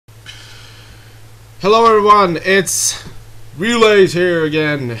Hello everyone, it's Relays here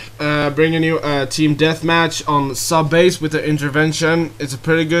again, bringing you a team deathmatch on sub base with the intervention. It's a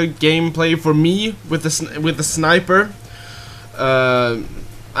pretty good gameplay for me with the sniper.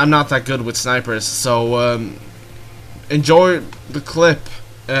 I'm not that good with snipers, so enjoy the clip.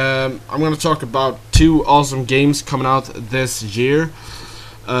 I'm gonna talk about two awesome games coming out this year.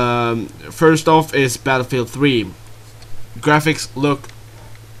 First off is Battlefield 3. Graphics look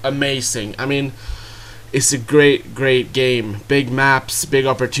amazing. I mean, it's a great game. Big maps, big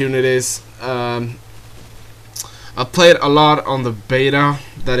opportunities. I played a lot on the beta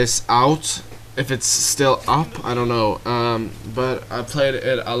that is out. If it's still up, I don't know. But I played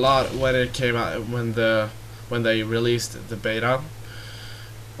it a lot when it came out, when they released the beta.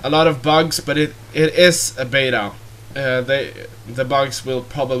 A lot of bugs, but it is a beta. The bugs will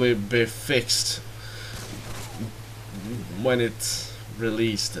probably be fixed when it's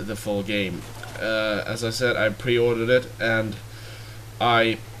released, the full game. As I said, I pre-ordered it and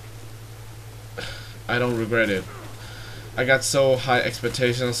I don't regret it. I got so high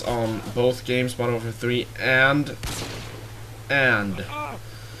expectations on both games, Modern Warfare 3 and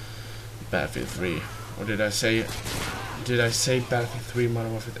Battlefield 3. Or did I say Battlefield 3,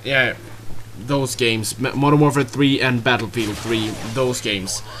 Modern Warfare 3? Yeah, those games, Modern Warfare 3 and Battlefield 3, those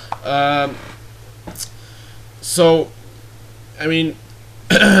games. So, I mean,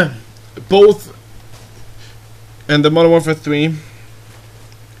 both, and the Modern Warfare 3,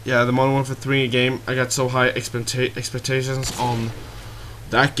 yeah, the Modern Warfare 3 game, I got so high expectations on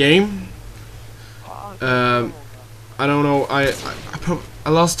that game. I don't know, I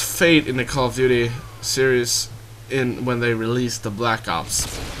lost faith in the Call of Duty series when they released the Black Ops.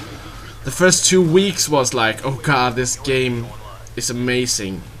 The first 2 weeks was like, oh god, this game is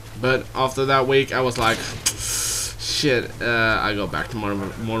amazing. But after that week, I was like, shit, I go back to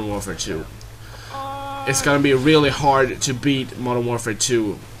Modern Warfare 2. It's gonna be really hard to beat Modern Warfare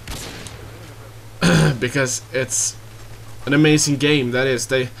 2 because it's an amazing game. That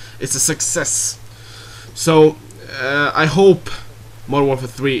is, it's a success. So I hope Modern Warfare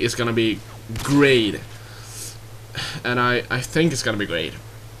 3 is gonna be great, and I think it's gonna be great.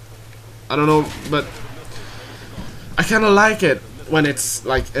 I don't know, but I kind of like it when it's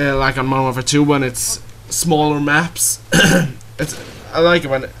like on Modern Warfare 2 when it's smaller maps. I like it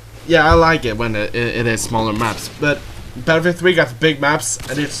when it is smaller maps. But Battlefield 3 got big maps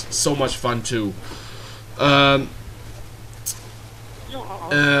and it's so much fun too. I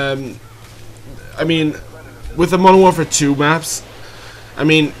mean, with the Modern Warfare 2 maps, I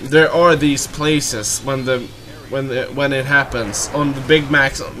mean, there are these places when it happens on the big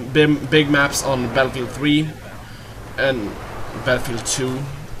maps on Battlefield 3 and Battlefield 2.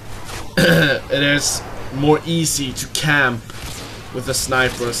 It is more easy to camp with a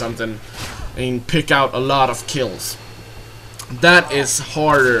sniper or something and pick out a lot of kills. That is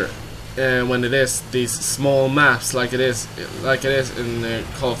harder when it is these small maps like it is in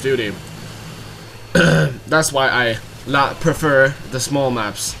Call of Duty. That's why I prefer the small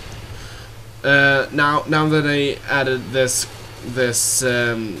maps. Now that they added this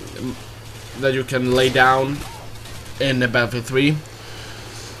that you can lay down in the Battlefield 3,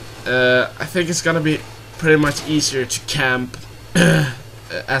 I think it's gonna be pretty much easier to camp.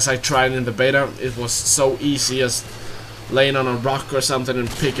 As I tried in the beta, it was so easy as laying on a rock or something and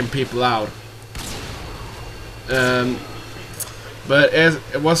picking people out. But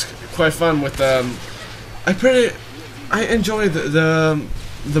it was quite fun with I enjoy the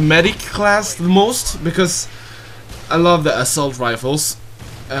medic class the most because I love the assault rifles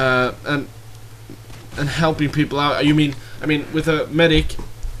and helping people out. I mean with a medic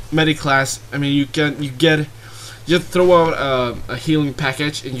class, I mean you throw out a healing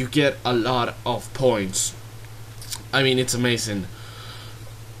package and you get a lot of points. I mean, it's amazing.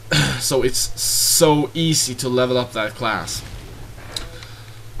 So it's so easy to level up that class.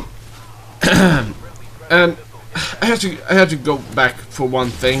 And I have to go back for one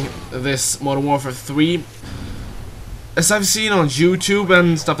thing. This Modern Warfare 3, as I've seen on YouTube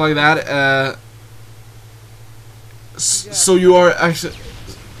and stuff like that, so you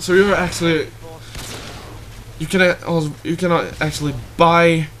cannot actually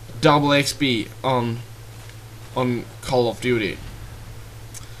buy double XP on Call of Duty.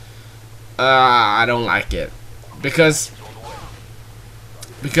 I don't like it because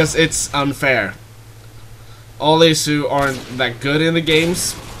it's unfair. All these who aren't that good in the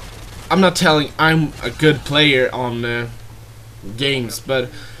games, I'm not telling I'm a good player on games, but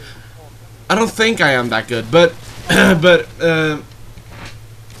I don't think I am that good. But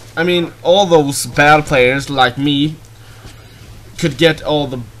I mean, all those bad players like me could get all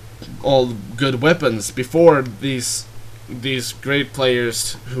the all good weapons before these great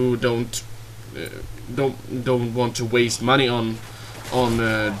players who don't want to waste money on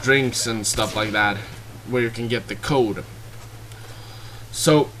drinks and stuff like that, where you can get the code.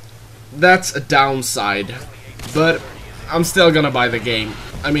 So that's a downside, but I'm still gonna buy the game.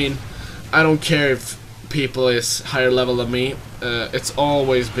 I mean, I don't care if people is higher level than me. It's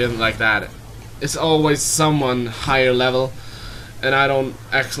always been like that. It's always someone higher level, and I don't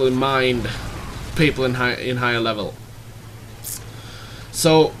actually mind people in higher level.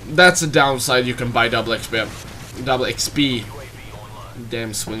 So that's a downside. You can buy double XP.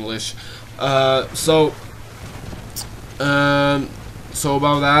 Damn Swinglish. So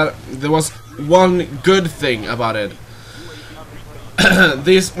about that, there was one good thing about it.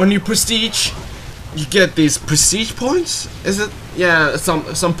 When you prestige, you get these prestige points. Is it? Yeah, some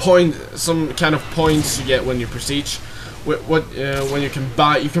kind of points you get when you prestige. When you can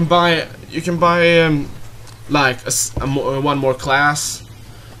buy like one more class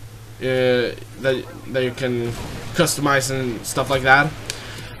that you can customize and stuff like that,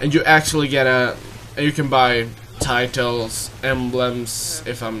 and you actually get you can buy titles, emblems,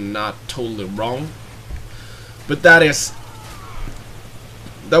 if I'm not totally wrong. But that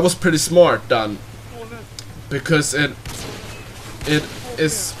was pretty smart done, because it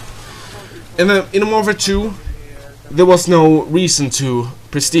is in MW2 there was no reason to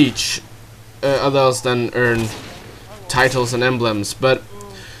prestige other than earn titles and emblems, but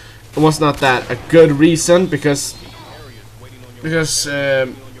it was not that a good reason, because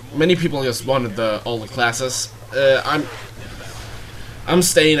many people just wanted all the classes. I'm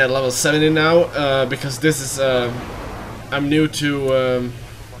staying at level 70 now because this is I'm new to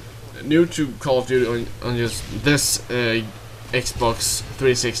Call of Duty on just this Xbox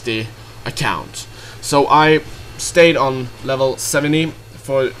 360 account. So I stayed on level 70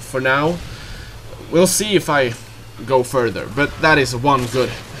 for now. We'll see if I go further, but that is one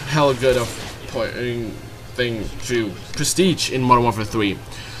hell good of thing to prestige in Modern Warfare 3.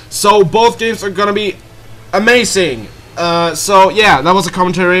 So both games are gonna be amazing. So yeah, that was a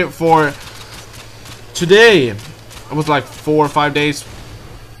commentary for today. It was like 4 or 5 days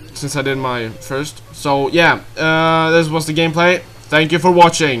since I did my first. So yeah, this was the gameplay. Thank you for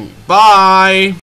watching. Bye.